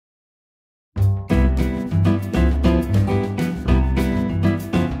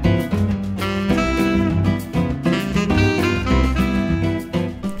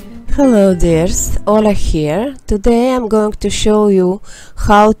Hello dears, Ola here. Today I'm going to show you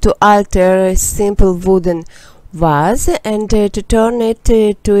how to alter a simple wooden vase and to turn it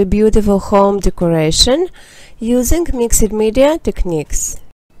to a beautiful home decoration using mixed media techniques.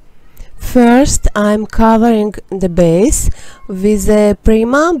 First, I'm covering the base with a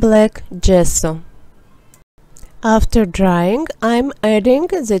Prima black gesso. After drying, I'm adding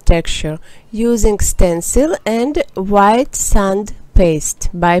the texture using stencil and white sand paste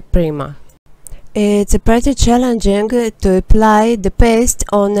by Prima. It's pretty challenging to apply the paste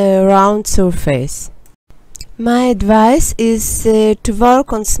on a round surface. My advice is to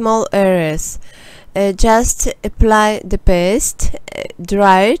work on small areas. Just apply the paste,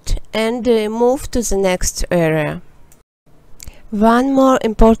 dry it and move to the next area. One more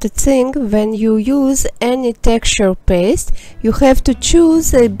important thing: when you use any texture paste, you have to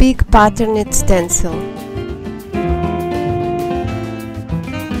choose a big patterned stencil.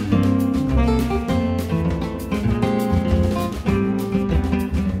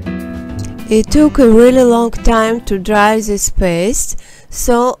 It took a really long time to dry this paste,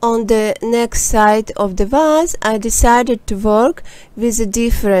 so on the next side of the vase I decided to work with a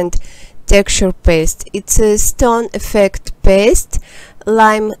different texture paste. It's a stone effect paste,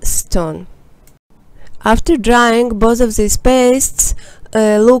 limestone. After drying, both of these pastes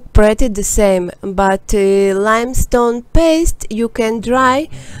look pretty the same, but limestone paste you can dry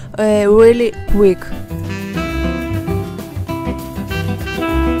really quick.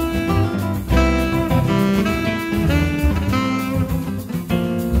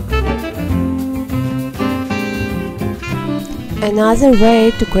 Another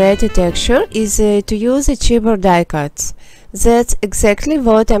way to create a texture is to use a cheaper die cuts. That's exactly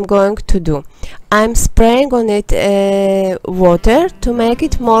what I'm going to do. I'm spraying on it water to make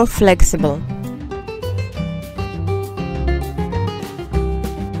it more flexible.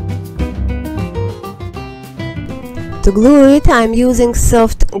 To glue it, I'm using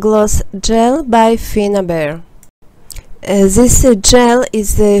soft gloss gel by Finnabair. This gel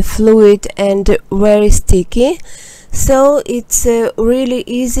is fluid and very sticky, so it's really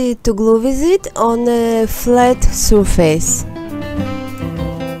easy to glue with it on a flat surface.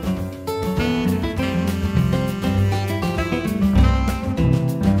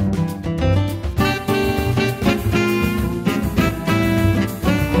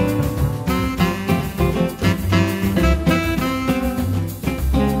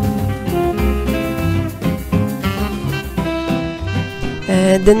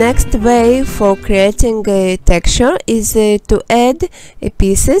 The next way for creating a texture is to add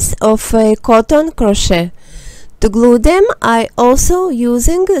pieces of cotton crochet. To glue them, I also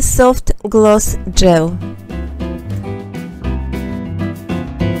using soft gloss gel.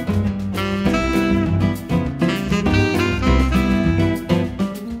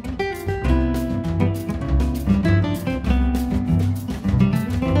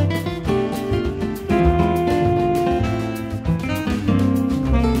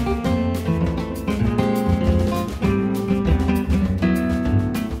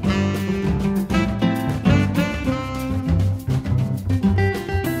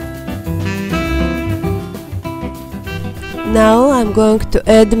 Now I'm going to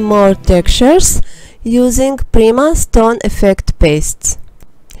add more textures using Prima stone effect pastes.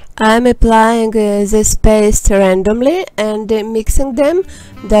 I'm applying this paste randomly and mixing them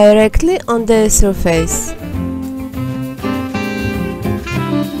directly on the surface.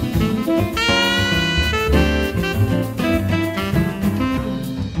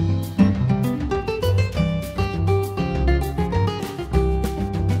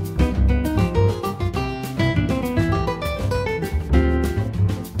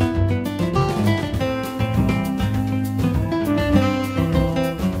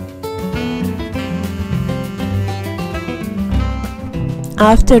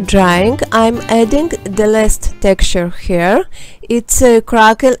 After drying, I'm adding the last texture here. It's a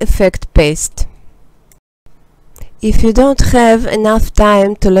crackle effect paste. If you don't have enough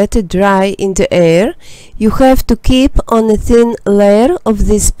time to let it dry in the air, you have to keep on a thin layer of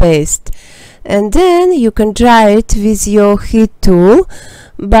this paste, and then you can dry it with your heat tool,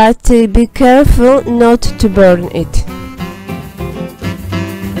 but be careful not to burn it.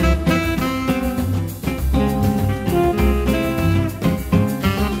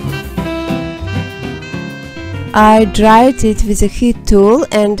 I dried it with a heat tool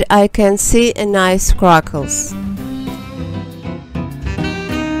and I can see a nice crackles.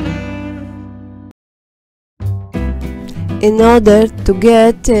 In order to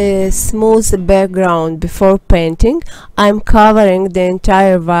get a smooth background before painting, I'm covering the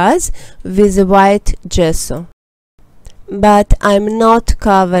entire vase with a white gesso. but I'm not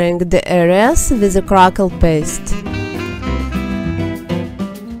covering the areas with a crackle paste.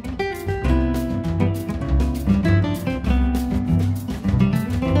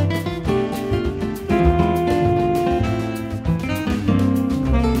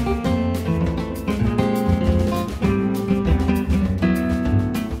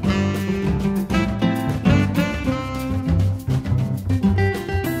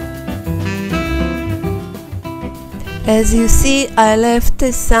 As you see, I left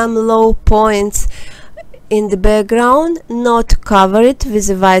some low points in the background, not cover it with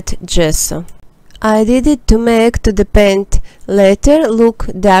white gesso. I did it to make to the paint later look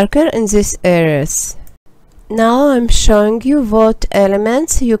darker in these areas. Now I'm showing you what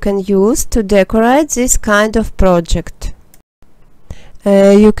elements you can use to decorate this kind of project.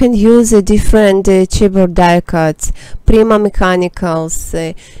 You can use different chipboard die cuts, Prima mechanicals,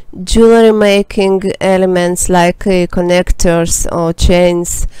 jewelry making elements like connectors or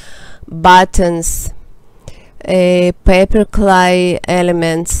chains, buttons, paper clay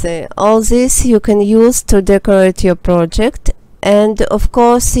elements. All this you can use to decorate your project, and of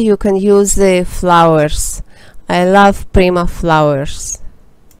course you can use the flowers. I love Prima flowers.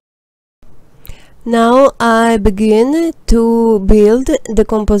 Now I begin to build the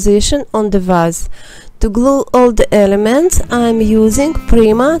composition on the vase. To glue all the elements, I'm using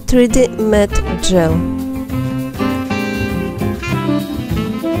Prima 3D matte gel.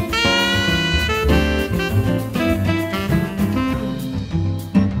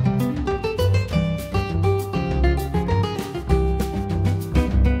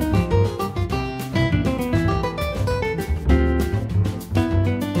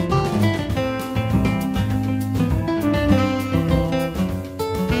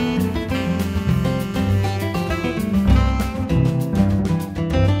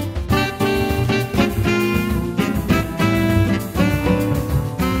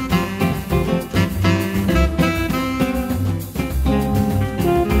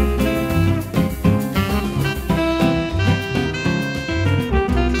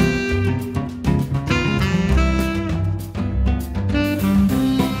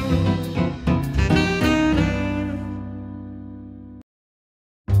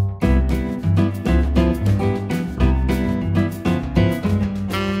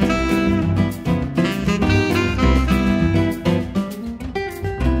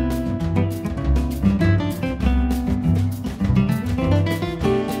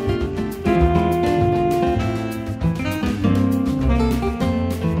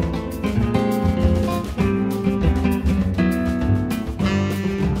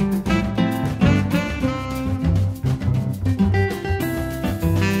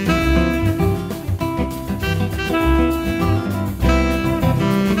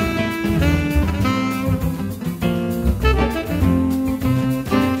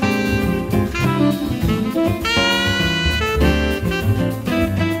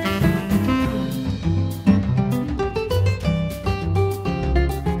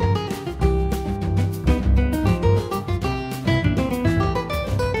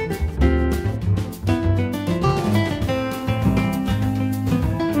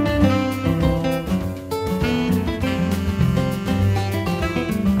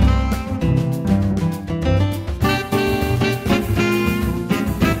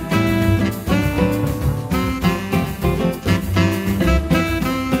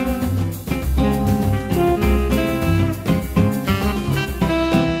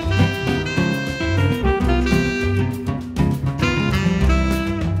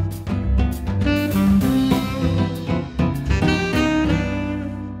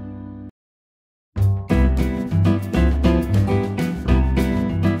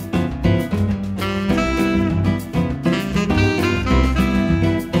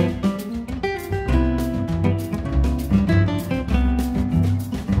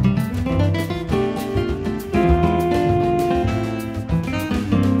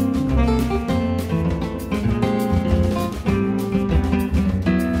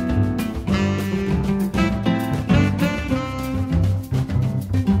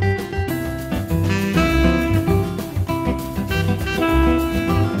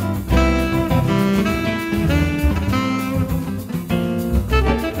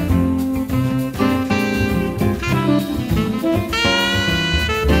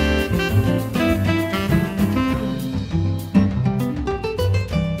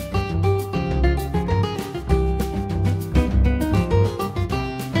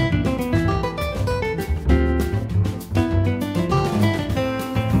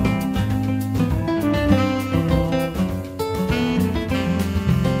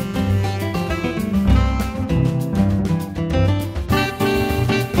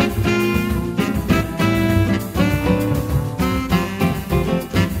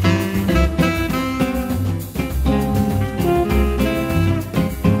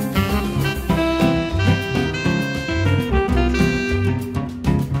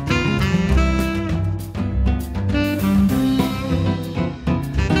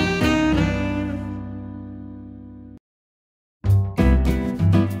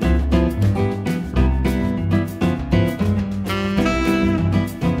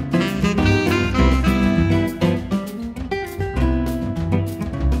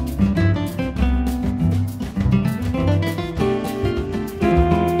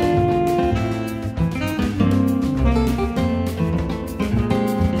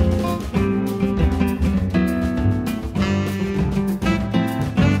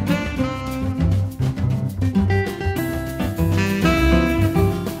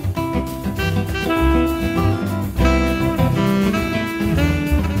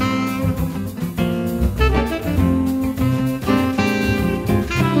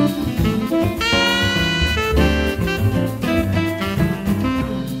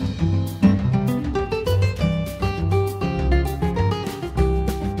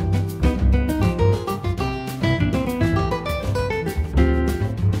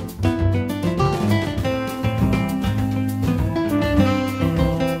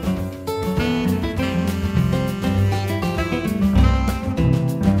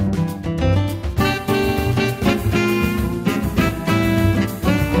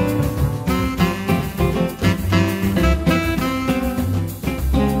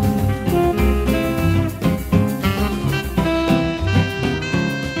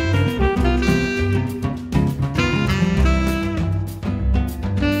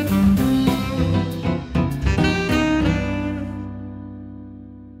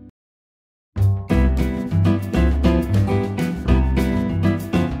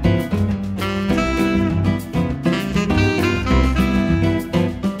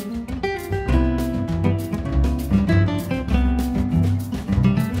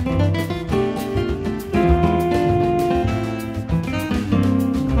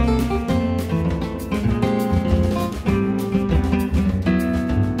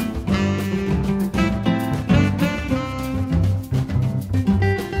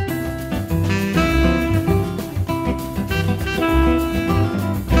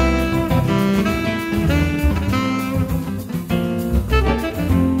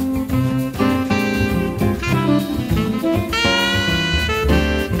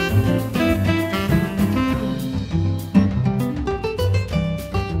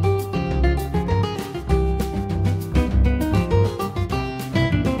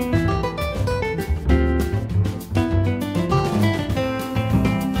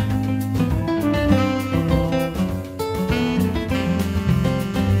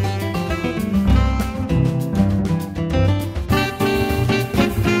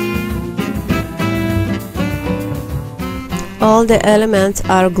 All the elements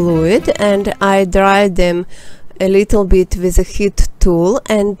are glued and I dried them a little bit with a heat tool,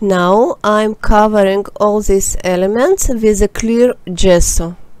 and now I'm covering all these elements with a clear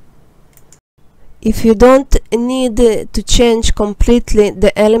gesso. If you don't need to change completely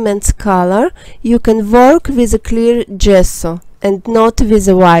the element's color, you can work with a clear gesso and not with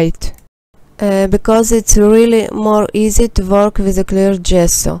a white, because it's really more easy to work with a clear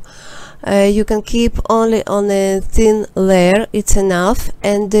gesso. You can keep only on a thin layer, it's enough,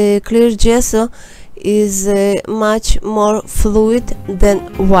 and the clear gesso is much more fluid than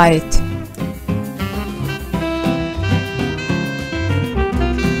white.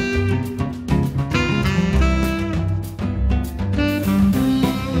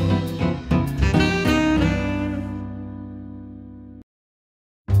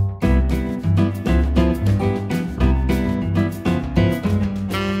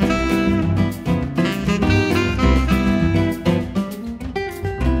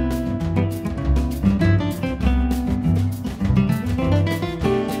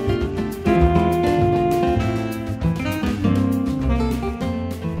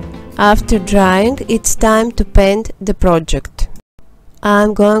 After drying, it's time to paint the project.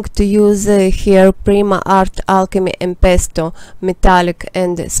 I'm going to use here Prima Art Alchemy Pesto metallic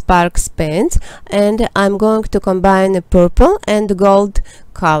and sparks paints, and I'm going to combine purple and gold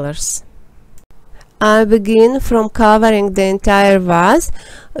colors. I begin from covering the entire vase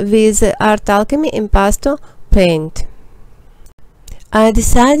with Art Alchemy Impasto paint. I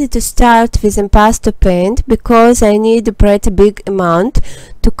decided to start with impasto paint because I need a pretty big amount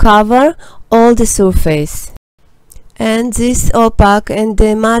to cover all the surface. And this opaque and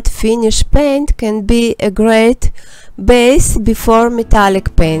matte finish paint can be a great base before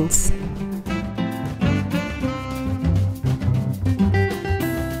metallic paints.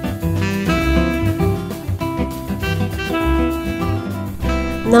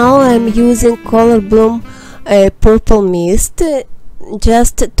 Now I'm using Color Bloom purple mist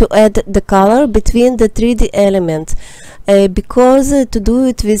just to add the color between the 3D elements, because to do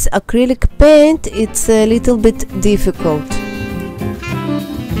it with acrylic paint it's a little bit difficult.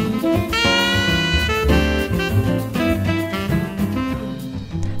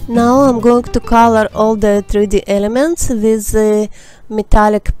 Now I'm going to color all the 3D elements with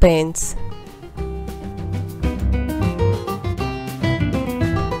metallic paints.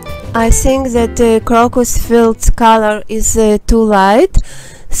 I think that crocus fields color is too light,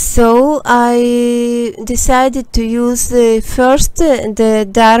 so I decided to use first the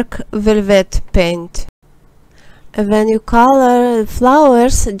dark velvet paint. When you color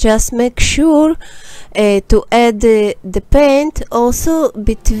flowers, just make sure to add the paint also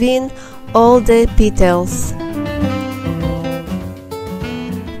between all the petals.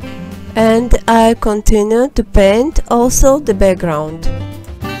 And I continue to paint also the background.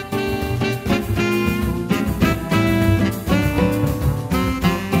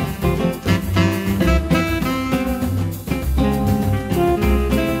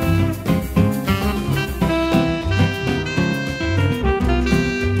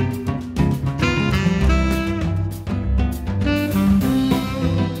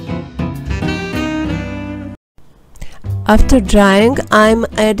 After drying, I'm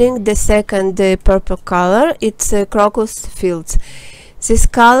adding the second purple color. It's crocus fields. This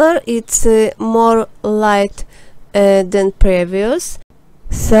color it's more light than previous,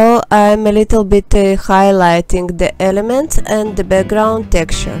 so I'm a little bit highlighting the elements and the background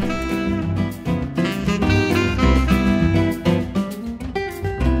texture.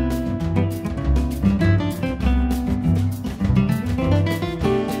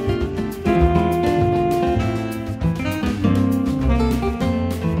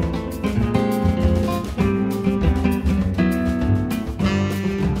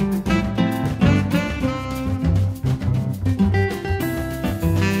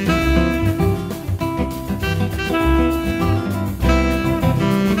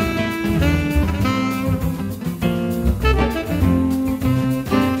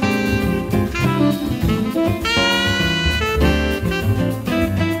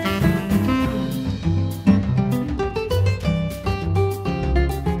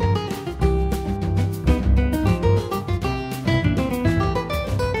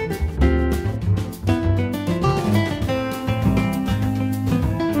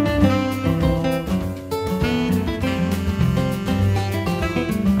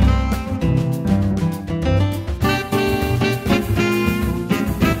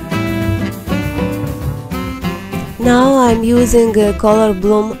 Now I'm using a Color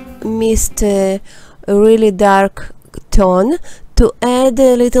Bloom mist, a really dark tone, to add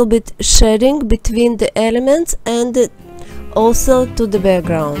a little bit shading between the elements and also to the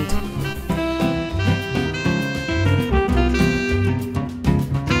background.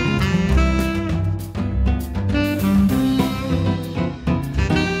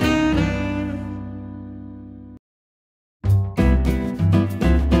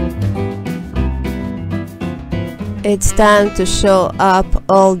 It's time to show up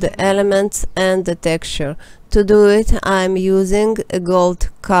all the elements and the texture. To do it, I'm using a gold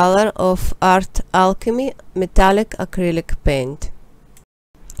color of Art Alchemy metallic acrylic paint.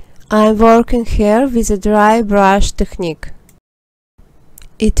 I'm working here with a dry brush technique.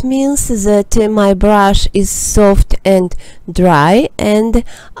 It means that my brush is soft and dry, and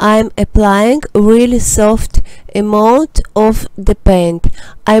I'm applying really soft amount of the paint.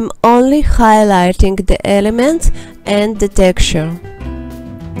 I'm only highlighting the elements and the texture.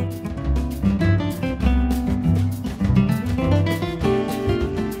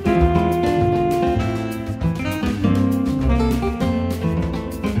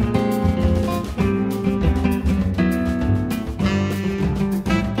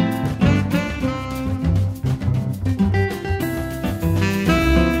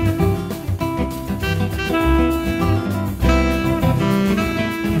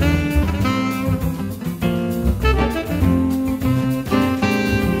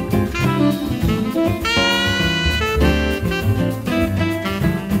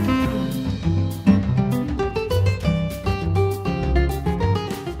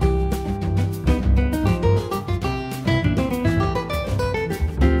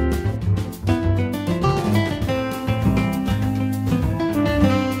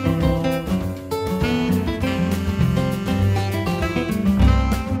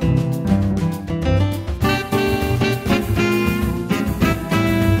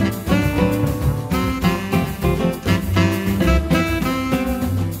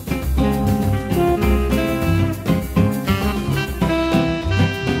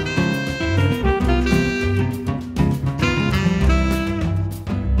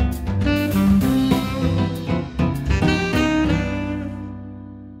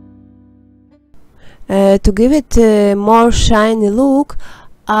 To give it a more shiny look,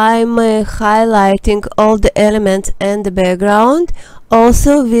 I'm highlighting all the elements and the background,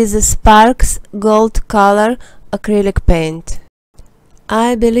 also with the Sparks gold color acrylic paint.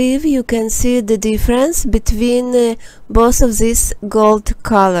 I believe you can see the difference between both of these gold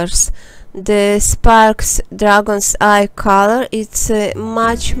colors. The Sparks Dragon's Eye color, it's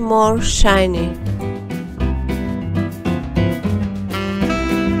much more shiny.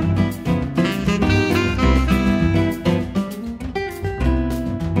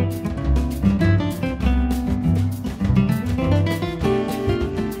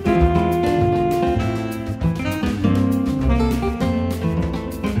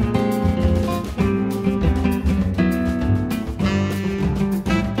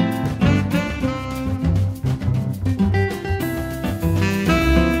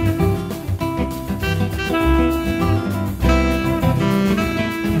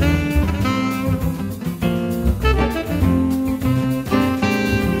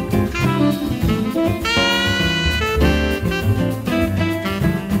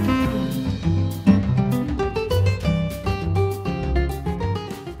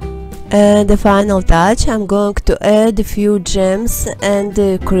 And the final touch, I'm going to add a few gems and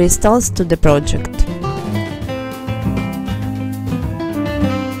crystals to the project.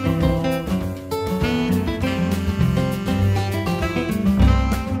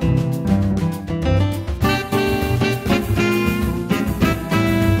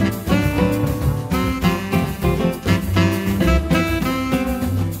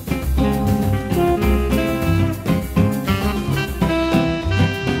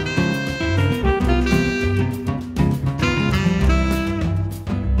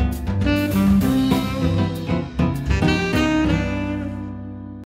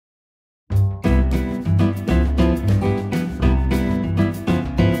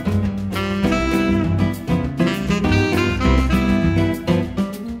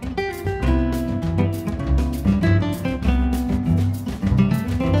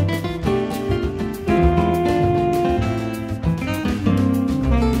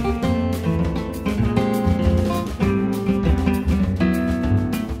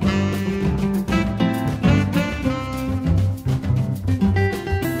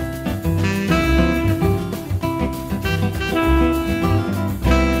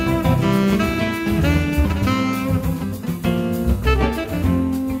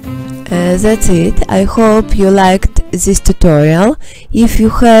 That's it. I hope you liked this tutorial. If you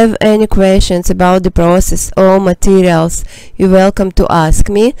have any questions about the process or materials, you're welcome to ask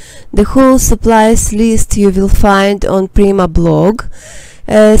me. The whole supplies list you will find on Prima blog.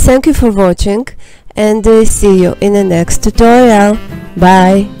 Thank you for watching, and see you in the next tutorial.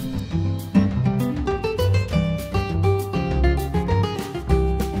 Bye!